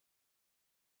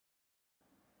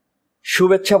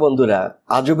শুভেচ্ছা বন্ধুরা,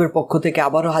 আজবের পক্ষ থেকে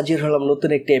আবারও হাজির হলাম নতুন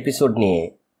একটি এপিসোড নিয়ে।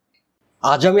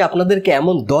 আজ আমি আপনাদেরকে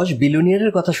এমন 10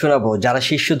 বিলিয়নিয়ারের কথা শোনাবো যারা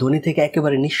শীর্ষ ধনী থেকে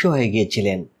একেবারে নিঃস্ব হয়ে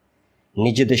গিয়েছিলেন,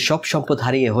 নিজেদের সব সম্পদ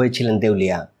হারিয়ে হয়েছিলেন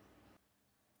দেউলিয়া।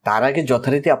 তার আগে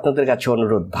যথারীতি আপনাদের কাছে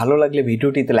অনুরোধ, ভালো লাগলে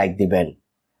ভিডিওটিতে লাইক দিবেন,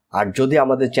 আর যদি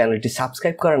আমাদের চ্যানেলটি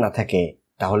সাবস্ক্রাইব করা না থাকে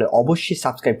তাহলে অবশ্যই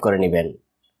সাবস্ক্রাইব করে নেবেন।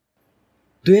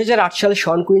 2008 সালে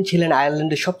শন কুইন ছিলেন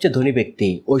আয়ারল্যান্ডের সবচেয়ে ধনী ব্যক্তি।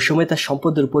 ওই সময় তার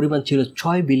সম্পদের পরিমাণ ছিল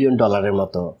 $6 বিলিয়ন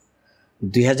মতো।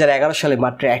 2011 সালে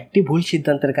মাত্র একটি ভুল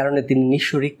সিদ্ধান্তের কারণে তিনি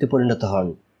নিঃস্ব রিক্তে পরিণত হন।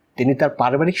 তিনি তার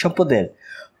পারিবারিক সম্পদের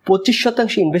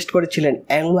 25% ইনভেস্ট করেছিলেন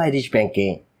অ্যাংলো আইরিশ ব্যাংকে,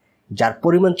 যার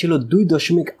পরিমাণ ছিল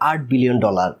 $2.8 বিলিয়ন।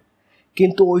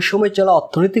 কিন্তু ওই সময় চলা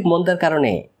অর্থনৈতিক মন্দার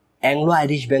কারণে অ্যাংলো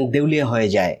আইরিশ ব্যাংক দেউলিয়া হয়ে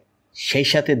যায়। সেই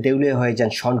সাথে দেউলিয়া হয়ে যান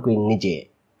শন কুইন নিজে।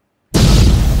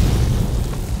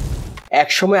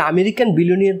 একসময় আমেরিকান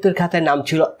বিলিয়নিয়ারদের খাতায় নাম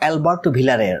ছিল অ্যালবার্টো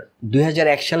ভিলারের।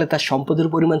 2001 সালে তার সম্পদের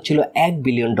পরিমাণ ছিল $1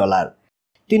 বিলিয়ন।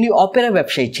 তিনি অপেরা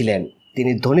ব্যবসায়ী ছিলেন।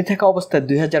 তিনি ধনী থাকা অবস্থায়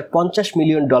 $2050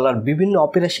 মিলিয়ন বিভিন্ন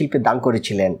অপেরা শিল্পে দান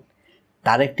করেছিলেন।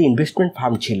 তার একটি ইনভেস্টমেন্ট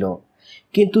ফার্ম ছিল,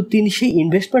 কিন্তু তিনি সেই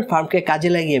ইনভেস্টমেন্ট ফার্মকে কাজে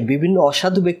লাগিয়ে বিভিন্ন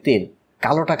অসাধু ব্যক্তির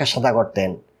কালো টাকা সাদা করতেন।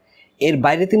 এর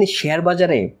বাইরে তিনি শেয়ার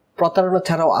বাজারে প্রতারণা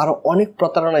ছাড়াও আরও অনেক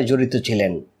প্রতারণায় জড়িত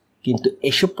ছিলেন, কিন্তু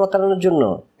এসব প্রতারণার জন্য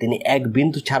তিনি এক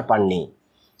বিন্দু ছাড় পাননি।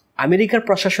 আমেরিকার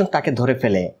প্রশাসন তাকে ধরে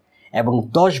ফেলে এবং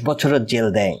 10 বছরের জেল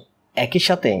দেয়। একই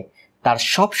সাথে তার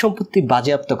সব সম্পত্তি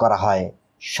বাজেয়াপ্ত করা হয়।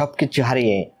 সব কিছু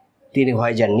হারিয়ে তিনি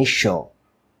হয়ে যান নিঃস্ব।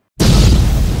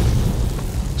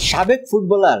 সাবেক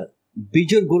ফুটবলার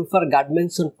বিজয় গোলফার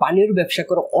গাডম্যানসন পানীয় ব্যবসা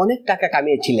করে অনেক টাকা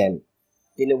কামিয়েছিলেন।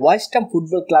 তিনি ওয়েস্ট হাম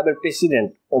ফুটবল ক্লাবের প্রেসিডেন্ট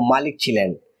ও মালিক ছিলেন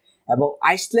এবং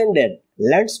আইসল্যান্ডের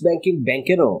ল্যান্ডস ব্যাংকিং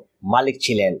ব্যাংকেরও মালিক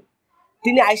ছিলেন।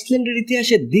 তিনি আইসল্যান্ডের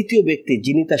ইতিহাসে দ্বিতীয় ব্যক্তি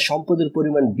যিনি তার সম্পদের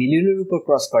পরিমাণ বিলিয়নের উপর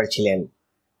ক্রস করেছিলেন।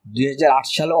 2008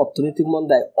 সালে অর্থনৈতিক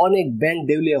মন্দায় অনেক ব্যাংক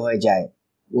দেউলিয়া হয়ে যায়।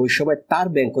 ওই সময় তার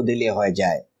ব্যাংকও দেউলিয়া হয়ে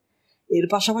যায়। এর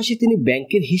পাশাপাশি তিনি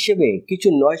ব্যাংকের হিসেবে কিছু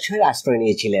নয়ছয়ের আশ্রয়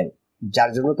নিয়েছিলেন, যার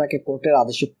জন্য তাকে কোর্টের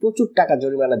আদেশে প্রচুর টাকা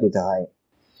জরিমানা দিতে হয়।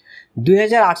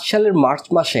 2008 সালের মার্চ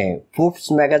মাসে ফোর্বস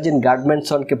ম্যাগাজিন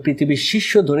গাডম্যানসনকে পৃথিবীর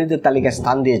শীর্ষ ধনীদের তালিকায়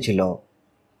স্থান দিয়েছিল।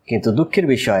 কিন্তু দুঃখের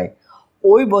বিষয়,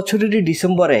 ওই বছরেরই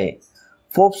ডিসেম্বরে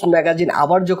ফোর্বস ম্যাগাজিন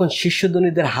আবার যখন শীর্ষ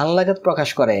ধনীদের হালনাগাদ প্রকাশ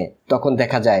করে, তখন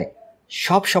দেখা যায়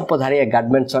সব সম্পদ হারিয়ে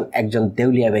গাডম্যানসন একজন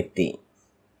দেউলিয়া ব্যক্তি।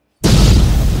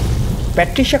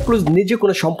 প্যাট্রিশিয়া ক্লুজ নিজে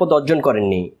কোনো সম্পদ অর্জন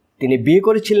করেননি। তিনি বিয়ে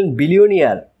করেছিলেন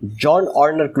বিলিয়নিয়ার জন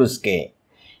অর্নার ক্লুজকে,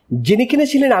 যিনি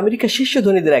কিনেছিলেন আমেরিকার শীর্ষ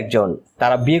ধনীদের একজন।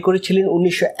 তারা বিয়ে করেছিলেন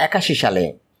 1981 সালে,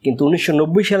 কিন্তু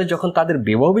 1990 সালে যখন তাদের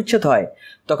বিবাহ বিচ্ছেদ হয়,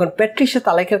 তখন প্যাট্রিশিয়া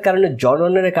তালাকের কারণে জন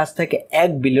অর্নারের কাছ থেকে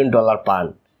 $1 বিলিয়ন পান।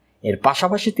 এর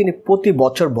পাশাপাশি তিনি প্রতি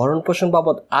বছর ভরণ পোষণ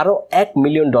বাবদ আরও $1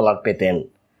 মিলিয়ন পেতেন।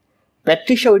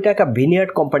 প্যাট্রিশিয়া ওই টাকা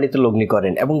ভিনিয়ার্ড কোম্পানিতে লগ্নি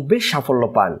করেন এবং বেশ সাফল্য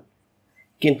পান,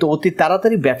 কিন্তু অতি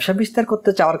তাড়াতাড়ি ব্যবসা বিস্তার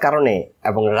করতে চাওয়ার কারণে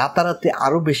এবং রাতারাতি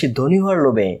আরও বেশি ধনী হওয়ার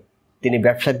লোভে তিনি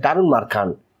ব্যবসায় দারুণ মার খান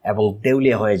এবং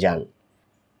দেউলিয়া হয়ে যান।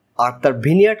 আর তার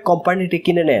ভিনিয়ার্ড কোম্পানিটি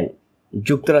কিনে নেন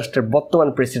যুক্তরাষ্ট্রের বর্তমান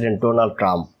প্রেসিডেন্ট ডোনাল্ড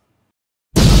ট্রাম্প।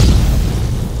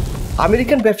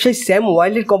 আমেরিকান ব্যবসায়ী স্যাম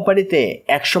ওয়াইলির কোম্পানিতে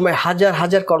একসময় হাজার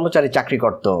হাজার কর্মচারী চাকরি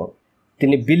করত।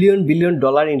 তিনি বিলিয়ন বিলিয়ন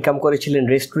ডলার ইনকাম করেছিলেন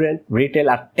রেস্টুরেন্ট, রিটেল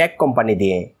আর টেক কোম্পানি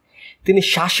দিয়ে। তিনি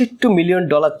 $67 মিলিয়ন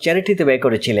চ্যারিটিতে ব্যয়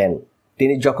করেছিলেন।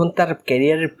 তিনি যখন তার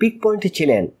ক্যারিয়ারের পিক পয়েন্টে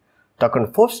ছিলেন, তখন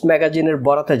ফোর্বস ম্যাগাজিনের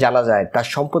বরাতে জানা যায় তার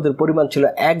সম্পদের পরিমাণ ছিল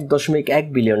 $1.1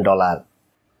 বিলিয়ন।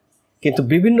 কিন্তু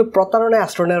বিভিন্ন প্রতারণায়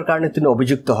আশ্রয় নেওয়ার কারণে তিনি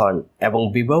অভিযুক্ত হন এবং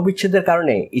বিবাহ বিচ্ছেদের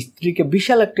কারণে স্ত্রীকে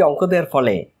বিশাল একটি অঙ্ক দেওয়ার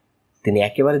ফলে তিনি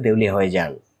একেবারে দেউলিয়া হয়ে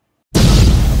যান।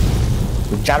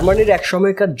 জার্মানির এক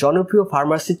সময়কার জনপ্রিয়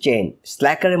ফার্মাসি চেইন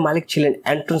স্ল্যাকারের মালিক ছিলেন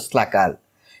অ্যান্টন স্ল্যাকার।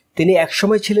 তিনি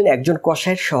একসময় ছিলেন একজন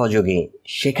কসাইয়ের সহযোগী।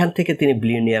 সেখান থেকে তিনি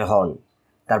বিলিয়নিয়ার হন।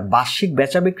 তার বার্ষিক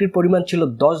বেচা বিক্রির পরিমাণ ছিল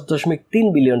 $10.3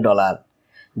 বিলিয়ন,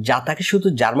 যা তাকে শুধু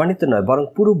জার্মানিতে নয় বরং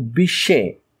পুরো বিশ্বে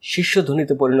শীর্ষ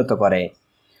ধনীতে পরিণত করে।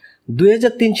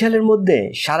 2003 সালের মধ্যে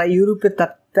সারা ইউরোপে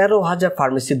তার 13,000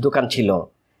 ফার্মেসির দোকান ছিল,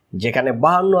 যেখানে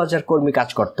 52,000 কর্মী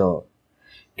কাজ করত।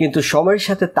 কিন্তু সময়ের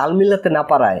সাথে তাল মিলাতে না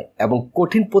পারায় এবং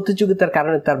কঠিন প্রতিযোগিতার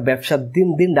কারণে তার ব্যবসা দিন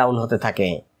দিন ডাউন হতে থাকে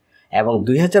এবং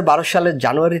 2012 সালের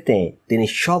জানুয়ারিতে তিনি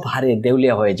সব হারিয়ে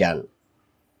দেউলিয়া হয়ে যান।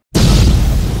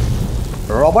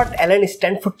 রবার্ট অ্যালেন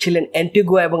স্ট্যানফোর্ড ছিলেন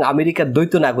অ্যান্টিগুয়া এবং আমেরিকার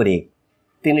দ্বৈত নাগরিক।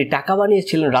 তিনি টাকা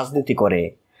বানিয়েছিলেন রাজনীতি করে।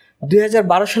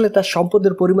 2012 সালে তার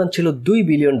সম্পদের পরিমাণ ছিল $2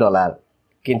 বিলিয়ন,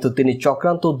 কিন্তু তিনি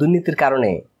চক্রান্ত ও দুর্নীতির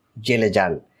কারণে জেলে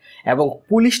যান এবং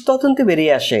পুলিশ তদন্তে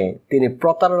বেরিয়ে আসে তিনি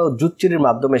প্রতারণা ও জুচ্চুরির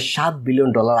মাধ্যমে $7 বিলিয়ন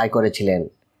আয় করেছিলেন।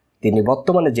 তিনি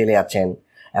বর্তমানে জেলে আছেন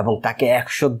এবং তাকে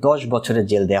 110 বছরের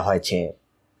জেল দেওয়া হয়েছে।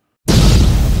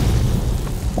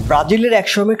 ব্রাজিলের এক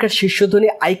সময়কার শীর্ষধনী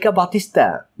আইকা বাতিস্তা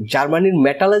জার্মানির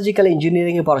মেটালজিক্যাল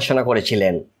ইঞ্জিনিয়ারিংয়ে পড়াশোনা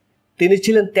করেছিলেন। তিনি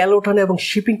ছিলেন তেল ওঠানো এবং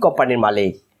শিপিং কোম্পানির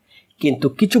মালিক, কিন্তু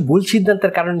কিছু ভুল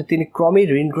সিদ্ধান্তের কারণে তিনি ক্রমেই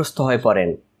ঋণগ্রস্ত হয়ে পড়েন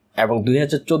এবং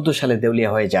 2014 সালে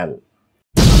দেউলিয়া হয়ে যান।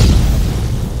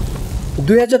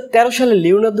 2013 সালে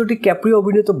লিওনার্দো ডিক্যাপ্রিও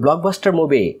অভিনীত blockbuster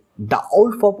movie the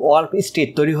Wolf of Wall Street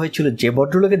তৈরি হয়েছিল যে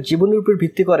ভদ্রলোকের জীবনের উপর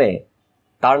ভিত্তি করে।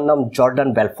 তার নাম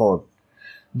জর্ডান বেলফোর্ড।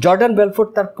 জর্ডান বেলফোর্ড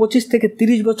তার 25 থেকে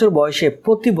 30 বছর বয়সে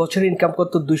প্রতি বছর ইনকাম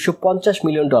করত $250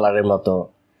 মিলিয়ন মতো।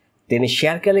 তিনি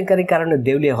শেয়ার কেলেঙ্কারির কারণে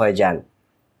দেউলিয়া হয়ে যান।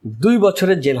 2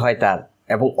 বছরের জেল হয় তার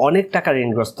এবং অনেক টাকা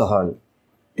ঋণগ্রস্ত হন।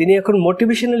 তিনি এখন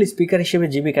মোটিভেশনাল স্পিকার হিসেবে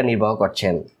জীবিকা নির্বাহ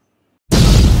করছেন।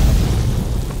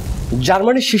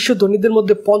 জার্মানির শীর্ষ ধনীদের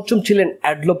মধ্যে পঞ্চম ছিলেন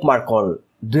অ্যাডলফ মার্কল।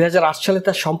 2008 সালে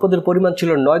তার সম্পদের পরিমাণ ছিল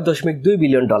 $9.2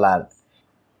 বিলিয়ন।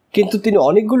 কিন্তু তিনি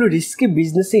অনেকগুলো রিস্কি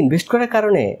বিজনেসে ইনভেস্ট করার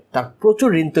কারণে তার প্রচুর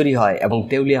ঋণ তৈরি হয় এবং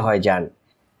দেউলিয়া হয়ে যান।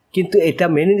 কিন্তু এটা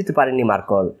মেনে নিতে পারেননি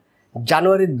মার্কল।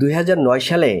 জানুয়ারি 2009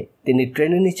 সালে তিনি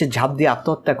ট্রেনের নিচে ঝাঁপ দিয়ে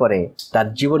আত্মহত্যা করে তার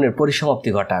জীবনের পরিসমাপ্তি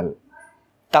ঘটান।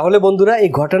 তাহলে বন্ধুরা, এই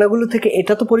ঘটনাগুলো থেকে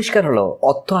এটা তো পরিষ্কার হলো,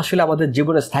 অর্থ আসলে আমাদের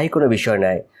জীবনে স্থায়ী কোনো বিষয়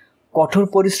নয়। কঠোর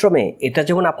পরিশ্রমে এটা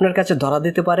যেমন আপনার কাছে ধরা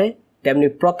দিতে পারে, তেমনি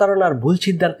প্রতারণার ভুল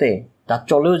সিদ্ধান্তে তা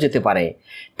চলেও যেতে পারে।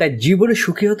 তাই জীবনে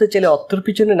সুখী হতে চাইলে অর্থের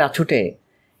পিছনে না ছুটে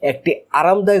একটি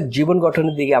আরামদায়ক জীবন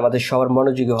গঠনের দিকে আমাদের সবার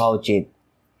মনোযোগী হওয়া উচিত।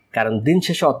 কারণ দিন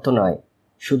শেষে অর্থ নয়,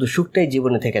 শুধু সুখটাই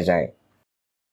জীবনে থেকে যায়।